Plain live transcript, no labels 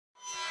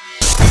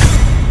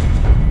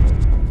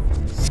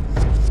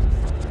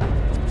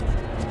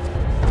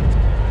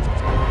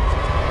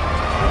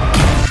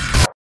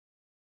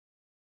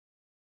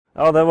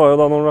Ja, det var jo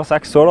da når han var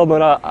 6 år, da,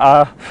 når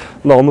jeg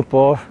la han opp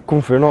på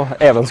komfyren og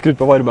Even skrudde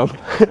på varmen.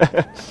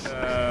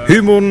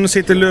 Humoren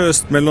sitter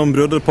løst mellom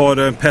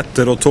brødreparet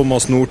Petter og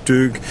Thomas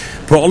Northug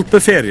på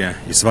alpeferie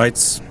i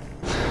Sveits.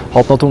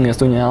 Hatt noen tunge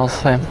stunder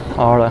altså, hjemme. Jeg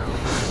har det.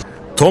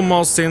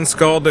 Thomas sin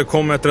skade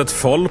kom etter et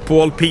fall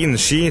på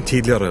alpinski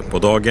tidligere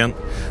på dagen.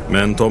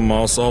 Men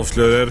Thomas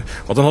avslører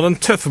at han hadde en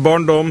tøff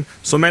barndom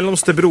som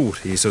mellomste bror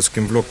i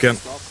søskenflokken.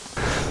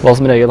 Det var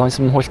som regel han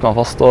som holdt meg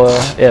fast, og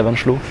Even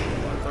slo.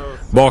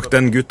 Bak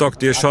den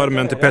guttaktige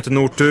sjarmen til Petter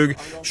Northug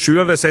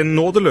skjuler det seg en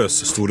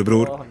nådeløs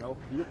storebror.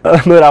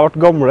 Når jeg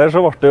ble gamlere,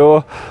 så ble det jo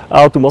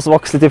jeg og Thomas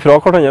vokste litt ifra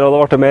hverandre, og da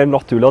ble det mer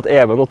naturlig at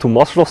Even og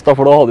Thomas slåss,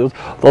 for da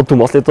hadde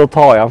Thomas litt å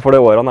ta igjen for de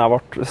årene jeg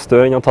ble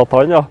større enn å tatt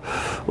han. Ja.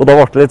 Og da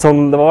ble det litt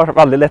sånn, det var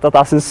veldig lett at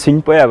jeg syntes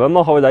synd på Even,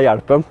 da ville jeg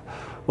hjelpe han.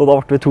 Og da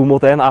ble vi 2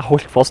 mot 1. Jeg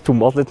holdt fast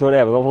Thomas litt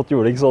når Even hadde fått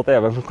juling, så at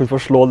Even kunne få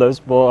slå løs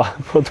på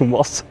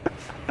Thomas.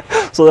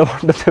 Så det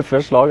var det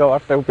tøffe slag jeg har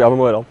vært opp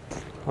gjennom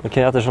årene.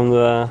 Ok, ettersom du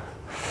er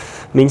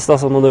minst,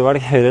 så må du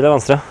velge høyre eller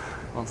venstre?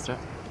 Venstre.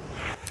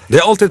 Det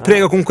er alltid et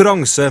preg av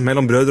konkurranse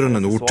mellom brødrene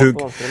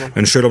Northug,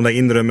 men selv om de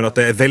innrømmer at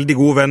de er veldig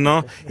gode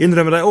venner,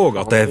 innrømmer de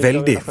også at de er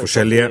veldig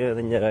forskjellige.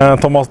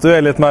 Thomas, du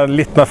er litt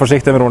mer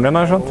forsiktig med broren din,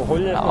 har jeg skjønt?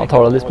 Ja, jeg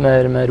tar det litt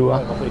mer med ro.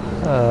 Jeg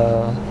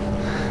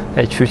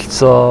er ikke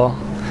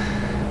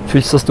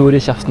fullt så stor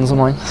i kjeften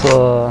som han, så...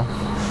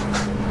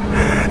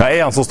 Ja,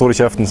 er han så stor i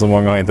kjeften som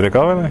mange har inntrykk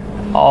av, eller?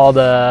 Ja,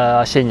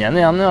 jeg kjenner han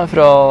igjen ja,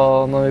 fra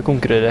når vi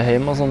konkurrerer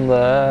hjemme og sånn.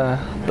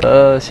 Det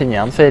kjenner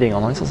igjen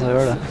feiringene hans, så jeg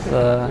gjør det.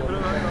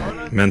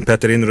 Men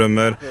Petter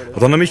innrømmer at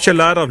han har mye å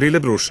lære av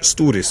lillebrors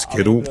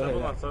storiske ro.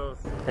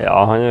 Ja,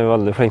 han er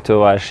veldig flink til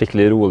å være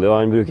skikkelig rolig, og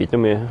han bruker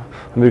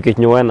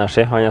ikke noe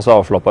energi. Han er så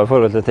avslappet i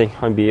forhold til ting.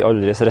 Han blir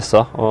aldri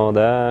stresset, og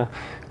det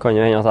kan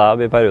jo hende at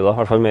jeg blir i perioder,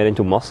 i hvert fall mer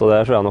enn Thomas, og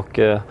det tror jeg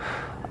nok...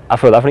 Jeg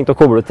føler jeg er flink til å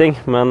koble ut ting,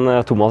 men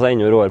Thomas er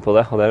enda råere på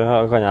det, og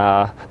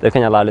det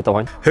kan jeg lære litt av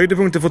han.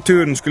 Høydepunktet for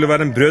turen skulle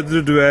være en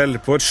brødreduell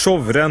på et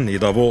showrenn i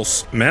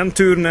Davos, men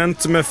turen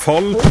endte med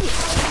fall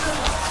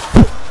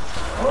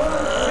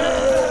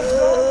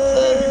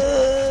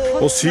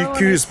og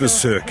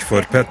sykehusbesøk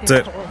for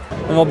Petter.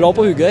 Han var bra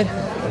på hugger.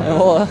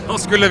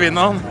 Han skulle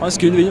vinne han. Han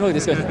skulle vinne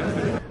faktisk.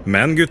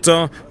 Men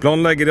gutta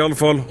planlegger i alle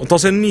fall å ta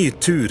seg en ny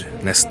tur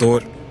neste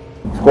år.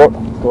 Skål.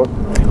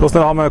 Hvordan er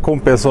det å ha med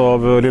kompis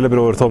og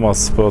lillebror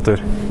Thomas på tur?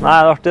 Nei, det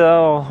er artig det,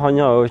 og han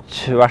har jo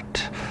ikke vært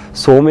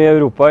så mye i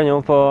Europa ennå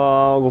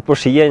og gått på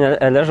ski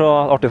ellers, så det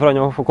er artig for han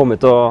å få komme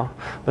ut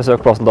og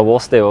besøke plassen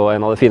Davos. Det er jo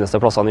en av de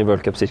fineste plassene i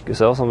World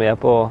Cup-sirkuset som vi er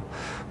på.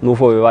 Nå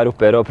får vi være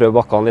oppe her og prøve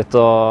bakkene litt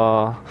og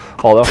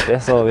ha det artig,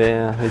 så vi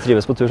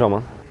trives på tur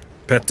sammen.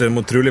 Petter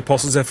må trolig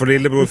passe seg for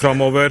lillebror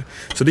fremover,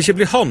 så det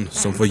ikke blir han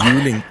som får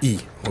juling i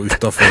og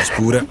utenfor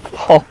sporet.